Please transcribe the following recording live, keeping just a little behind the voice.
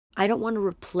I don't want to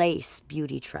replace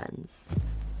beauty trends.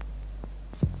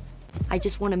 I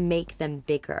just want to make them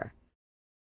bigger.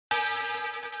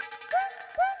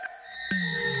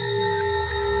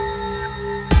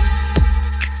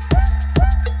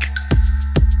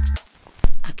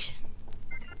 Action.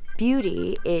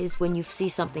 Beauty is when you see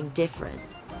something different.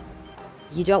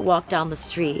 You don't walk down the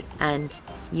street and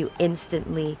you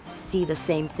instantly see the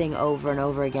same thing over and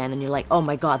over again and you're like, oh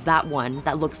my God, that one,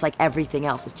 that looks like everything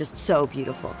else is just so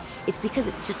beautiful. It's because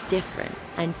it's just different,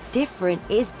 and different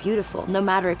is beautiful, no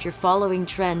matter if you're following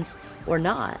trends or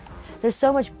not. There's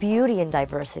so much beauty in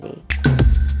diversity.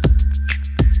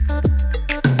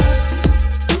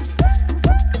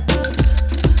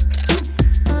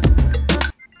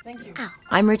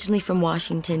 I'm originally from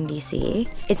Washington, D.C.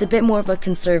 It's a bit more of a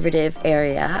conservative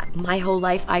area. My whole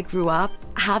life I grew up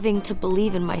having to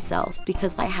believe in myself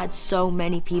because I had so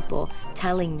many people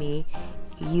telling me,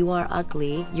 you are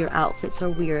ugly, your outfits are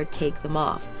weird, take them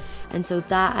off. And so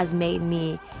that has made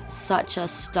me such a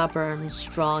stubborn,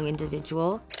 strong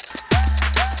individual.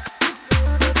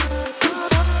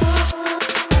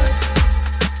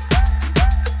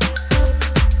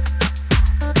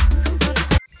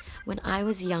 When I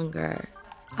was younger,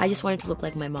 I just wanted to look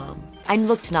like my mom. I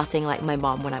looked nothing like my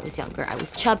mom when I was younger. I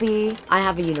was chubby. I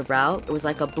have a unibrow. It was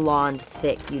like a blonde,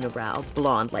 thick unibrow.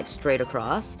 Blonde, like straight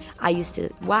across. I used to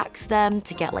wax them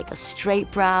to get like a straight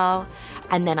brow,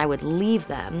 and then I would leave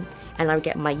them, and I would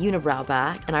get my unibrow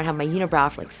back, and I'd have my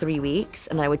unibrow for like 3 weeks,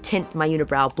 and then I would tint my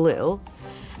unibrow blue,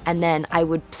 and then I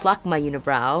would pluck my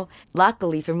unibrow.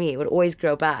 Luckily for me, it would always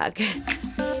grow back.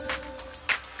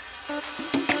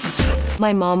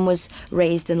 My mom was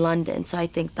raised in London, so I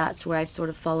think that's where I've sort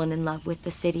of fallen in love with the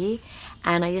city.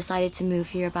 And I decided to move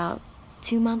here about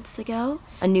 2 months ago.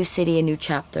 A new city, a new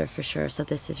chapter for sure, so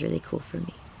this is really cool for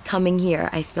me. Coming here,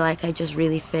 I feel like I just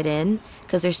really fit in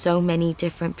because there's so many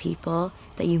different people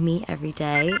that you meet every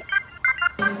day.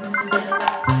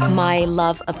 My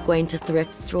love of going to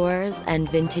thrift stores and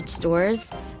vintage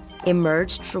stores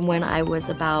emerged from when I was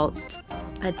about,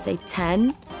 I'd say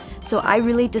 10. So I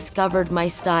really discovered my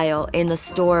style in a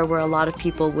store where a lot of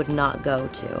people would not go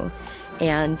to.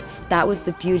 And that was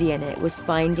the beauty in it, was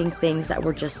finding things that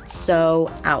were just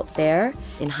so out there.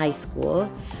 In high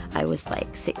school, I was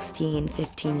like 16,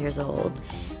 15 years old,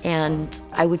 and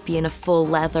I would be in a full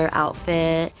leather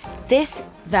outfit. This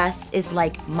vest is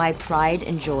like my pride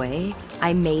and joy.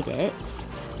 I made it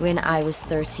when I was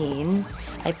 13.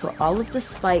 I put all of the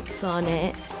spikes on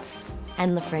it.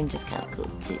 And the fringe is kind of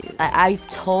cool too. I've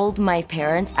told my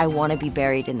parents I want to be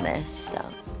buried in this, so.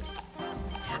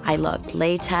 I loved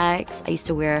latex. I used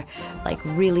to wear like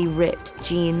really ripped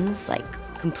jeans, like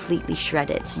completely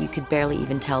shredded, so you could barely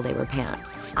even tell they were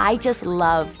pants. I just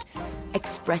loved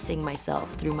expressing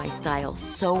myself through my style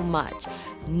so much.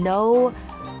 No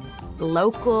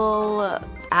local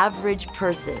average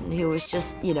person who was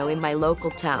just, you know, in my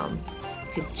local town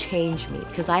could change me,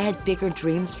 because I had bigger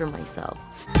dreams for myself.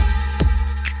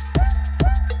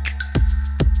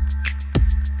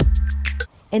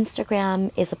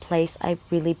 Instagram is a place I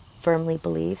really firmly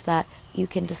believe that you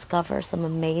can discover some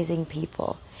amazing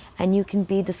people, and you can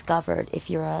be discovered if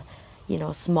you're a, you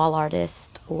know, small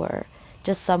artist or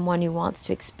just someone who wants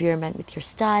to experiment with your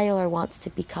style or wants to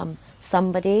become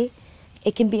somebody.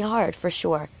 It can be hard for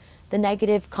sure. The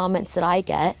negative comments that I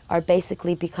get are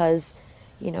basically because,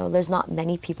 you know, there's not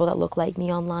many people that look like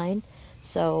me online.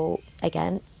 So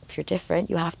again, if you're different,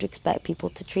 you have to expect people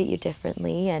to treat you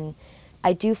differently. And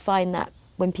I do find that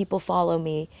when people follow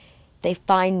me, they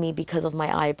find me because of my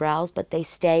eyebrows, but they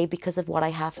stay because of what I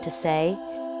have to say.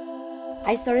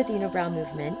 I started the unibrow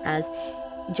movement as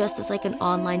like an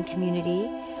online community,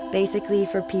 basically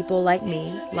for people like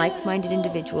me, like-minded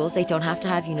individuals. They don't have to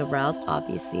have unibrows,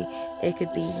 obviously. It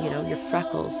could be, you know, your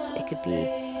freckles. It could be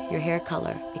your hair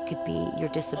color. It could be your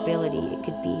disability. It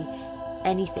could be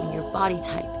anything, your body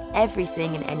type,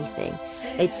 everything and anything.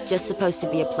 It's just supposed to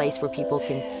be a place where people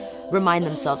can remind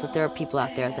themselves that there are people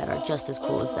out there that are just as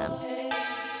cool as them.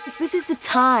 This is the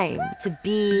time to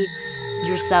be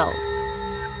yourself.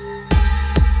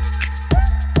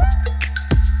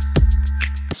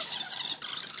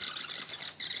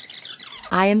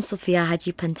 I am Sophia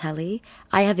Hadjipanteli.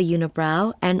 I have a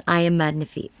unibrow and I am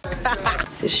Madgnifique.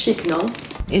 C'est chic, non?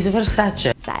 It's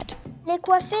Versace. Sad. Les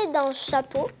coiffer dans le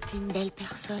chapeau. T'es une belle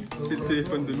personne. C'est le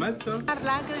téléphone de Matt, ça?